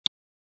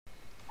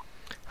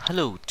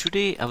Hello,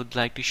 today I would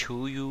like to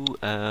show you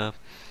a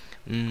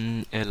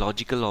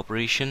logical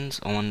operations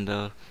on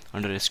the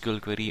under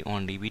SQL query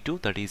on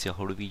DB2. That is,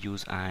 how do we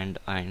use and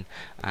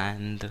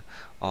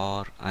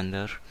or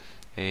under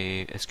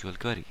a SQL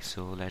query.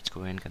 So let's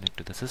go and connect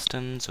to the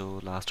system. So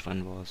last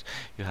one was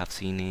you have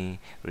seen a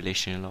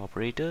relational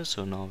operator.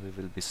 So now we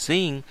will be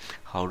seeing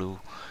how do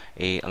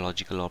a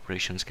logical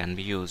operations can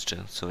be used.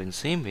 So in the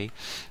same way,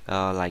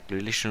 like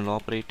relational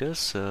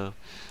operators.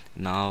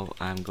 Now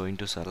I'm going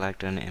to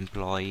select an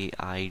employee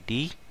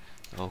ID,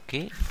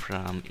 okay,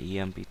 from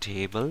EMP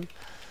table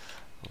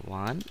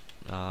 1,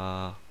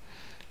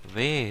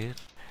 where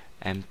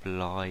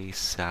employee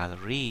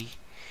salary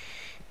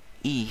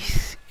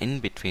is in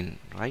between,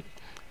 right?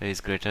 It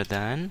is greater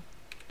than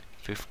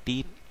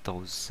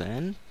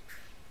 50,000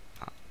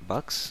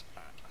 bucks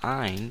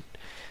and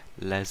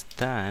less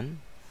than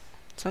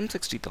some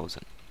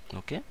 60,000.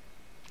 Okay,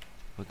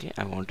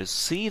 I want to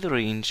see the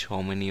range,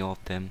 how many of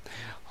them,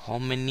 how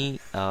many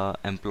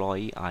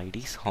employee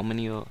IDs, how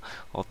many of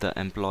the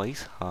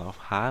employees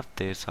have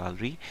their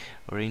salary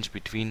range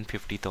between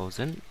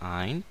 50,000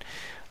 and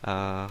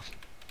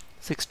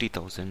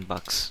 60,000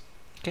 bucks.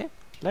 Okay,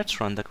 let's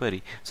run the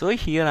query. So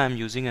here I'm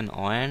using an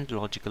AND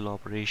logical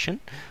operation,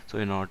 so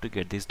in order to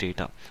get this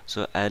data.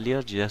 So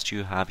earlier just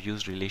you have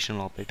used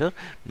relational operator,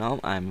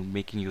 now I'm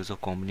making use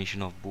of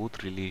combination of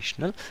both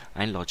relational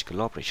and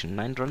logical operation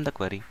and run the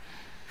query.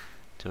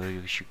 So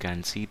you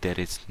can see there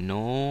is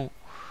no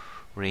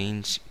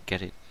range,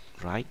 get it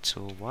right?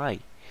 So why?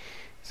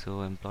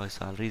 So employee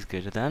salary is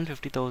greater than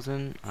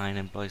 50,000 and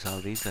employee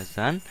salary is less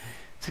than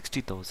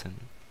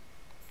 60,000.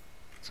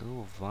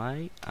 So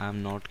why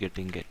I'm not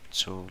getting it?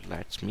 So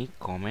let's me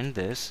comment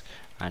this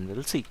and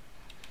we'll see.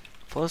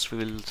 First we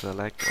will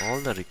select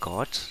all the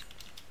records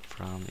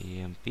from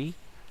EMP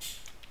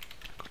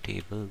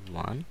table 1,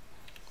 okay,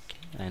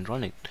 and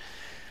run it.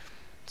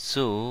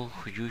 So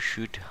you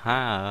should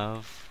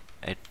have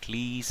at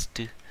least,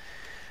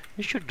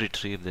 you should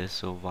retrieve this.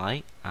 So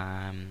why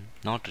I'm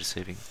not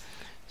receiving?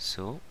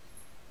 So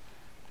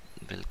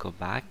we'll go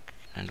back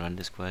and run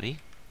this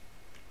query.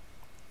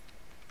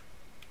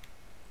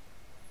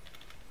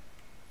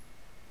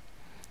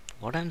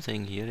 What I'm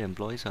saying here,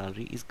 employee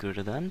salary is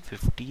greater than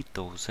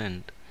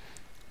 50,000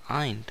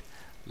 and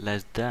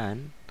less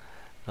than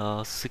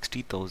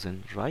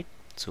 60,000, right?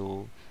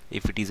 So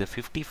if it is a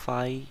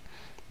 55,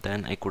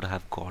 then I could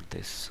have got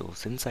this. So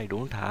since I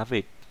don't have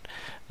it,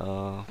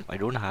 I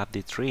don't have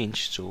this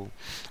range, so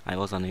I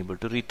was unable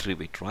to retrieve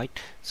it, right?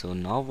 So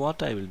now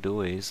what I will do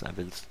is I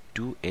will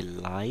do a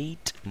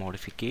light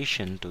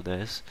modification to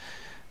this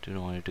in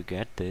order to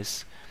get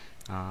this,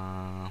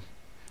 I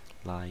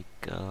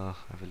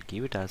will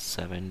give it as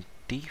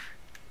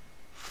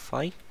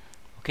 75,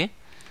 okay,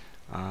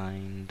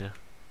 and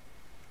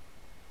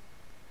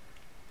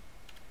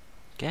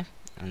okay,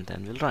 and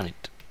then we'll run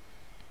it.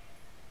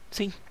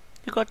 See,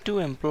 you got two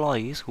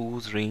employees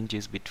whose range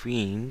is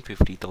between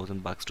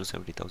 50,000 bucks to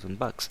 70,000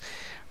 bucks,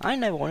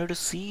 and I wanted to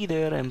see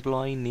their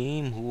employee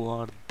name. Who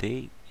are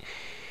they?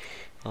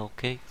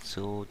 Okay,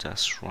 so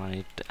just run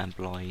it,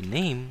 employee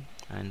name,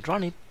 and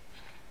run it.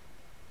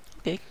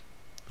 Okay,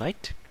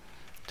 right?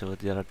 So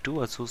there are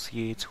two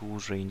associates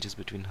whose range is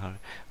between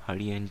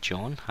Hari and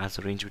John, has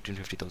a range between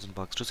 50,000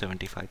 bucks to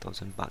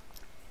 75,000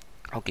 bucks.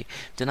 Okay,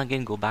 then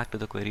again go back to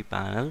the query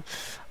panel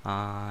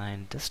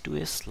and just do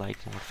a slight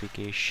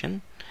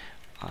modification.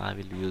 I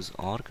will use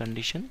OR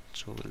condition,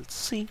 so we'll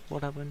see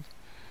what happens.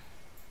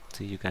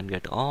 See, you can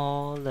get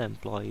all the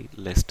employee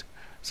list.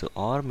 So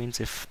OR means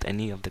if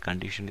any of the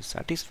condition is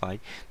satisfied,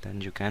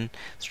 then you can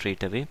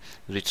straight away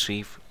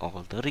retrieve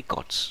all the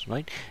records,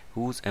 right?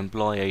 Whose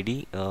employee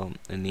ID,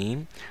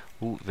 name,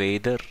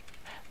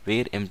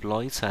 where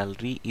employee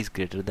salary is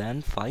greater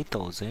than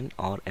 5,000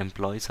 or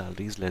employee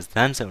salary is less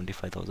than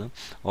 75,000.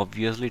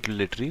 Obviously it will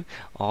retrieve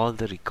all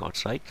the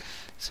records, right?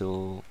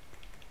 So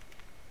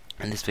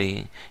in this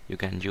way you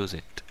can use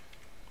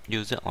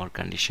the OR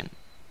condition.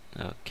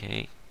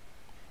 Okay,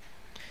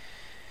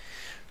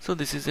 so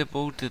this is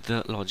about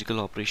the logical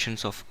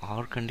operations of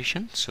OR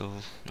condition.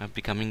 So I'll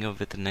be coming up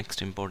with the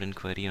next important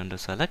query under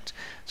select.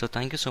 So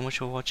thank you so much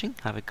for watching.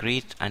 Have a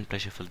great and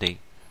pleasureful day.